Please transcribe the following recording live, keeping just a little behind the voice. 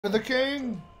For the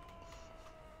king!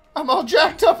 I'm all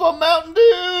jacked up on Mountain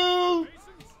Dew!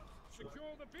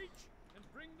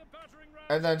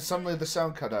 And then suddenly the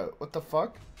sound cut out. What the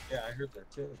fuck? Yeah, I heard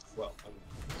that too. Well,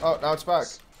 oh, now it's back.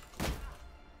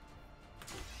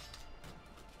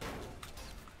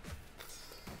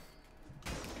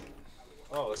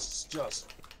 Oh, this is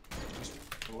just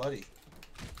bloody.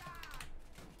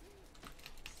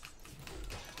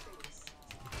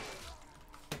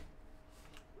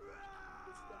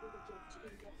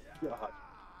 God.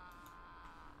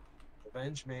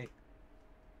 Avenge me.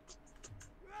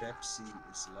 Pepsi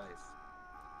is life.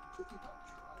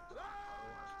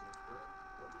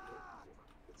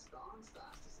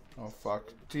 Oh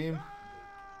fuck. Team.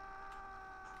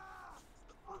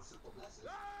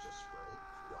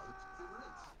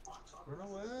 Run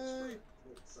away!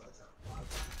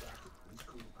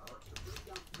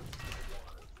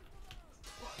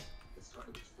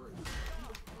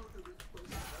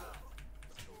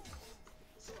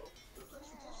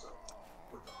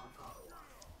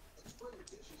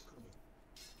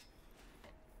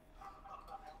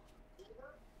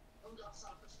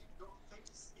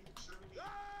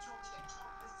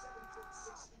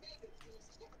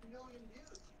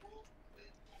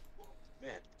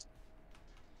 Man,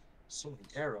 so many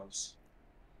arrows.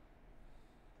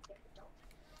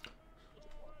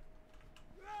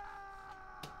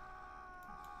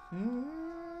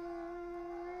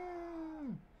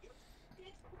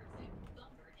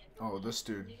 Oh, this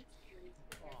dude.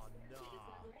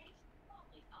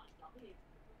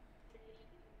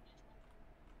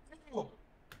 Oh.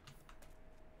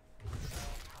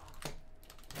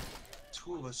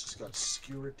 Two of us just got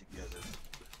skewered together.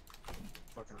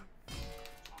 Fucking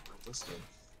realistic.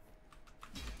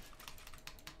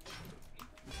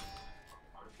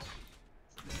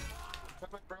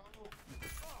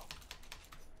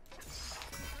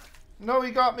 No,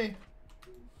 he got me.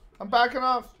 I'm backing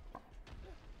off.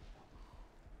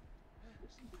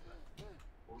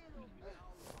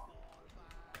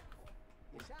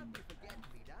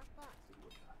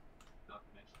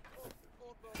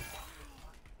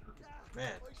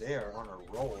 Man, they are on a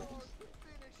roll.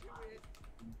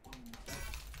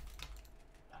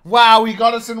 Wow, he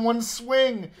got us in one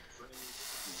swing.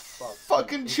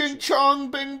 Fucking ching chong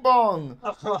bing bong.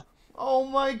 Oh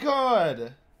my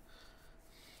god.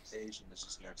 Asian is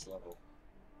just next level.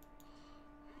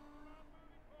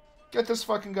 Get this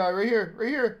fucking guy right here, right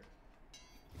here.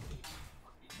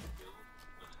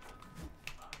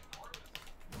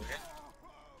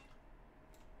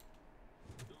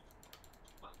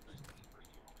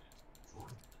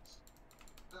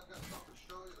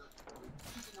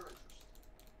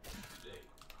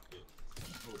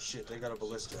 Oh shit, they got a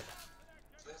ballista.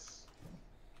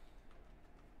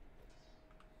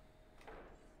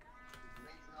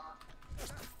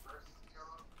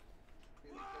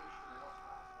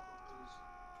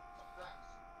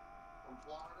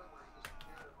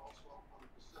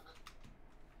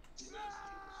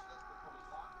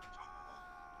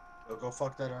 Oh, go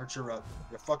fuck that archer up.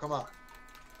 Yeah, fuck him up.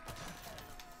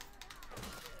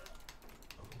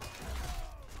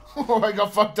 Oh, I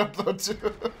got fucked up though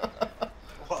too.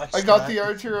 I got the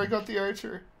archer, I got the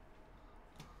archer.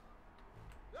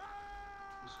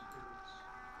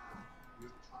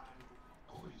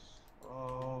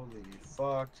 Holy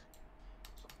fuck.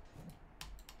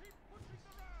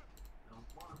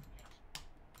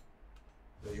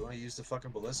 Yo, you wanna use the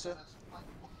fucking ballista?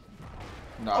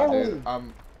 Nah, oh. Dude,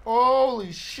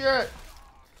 holy shit!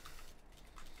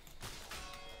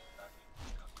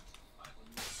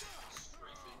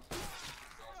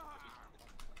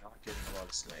 Not getting a lot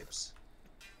of snipes.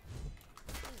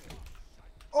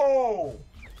 Oh!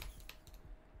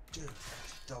 Dude,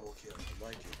 that's a double kill. I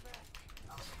like it.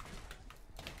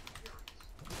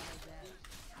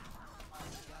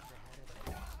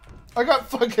 I got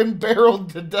fucking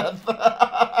barreled to death.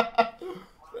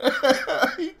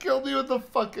 He killed me with the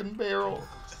fucking barrel.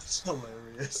 That's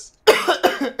hilarious.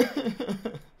 I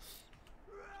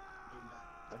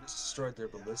just destroyed their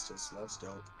ballistas, so that's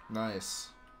dope. Nice.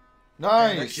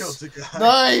 Nice! Nice! I killed the guy.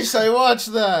 Nice! I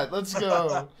watched that! Let's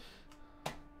go!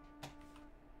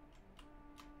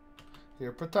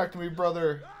 Here, protect me,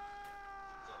 brother.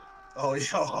 Oh,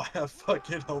 yo, I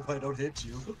fucking hope I don't hit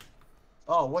you.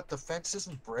 Oh, what? The fence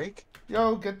doesn't break?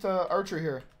 Yo, get the archer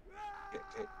here.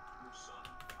 Okay.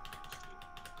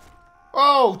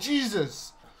 Oh,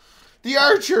 Jesus! The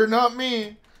archer, not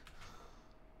me.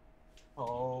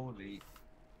 Holy.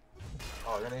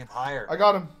 Oh, I gotta aim higher. I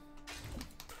got him.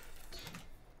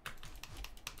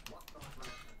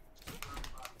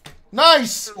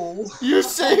 Nice! You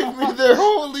saved me there,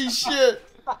 holy shit!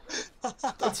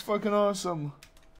 That's fucking awesome.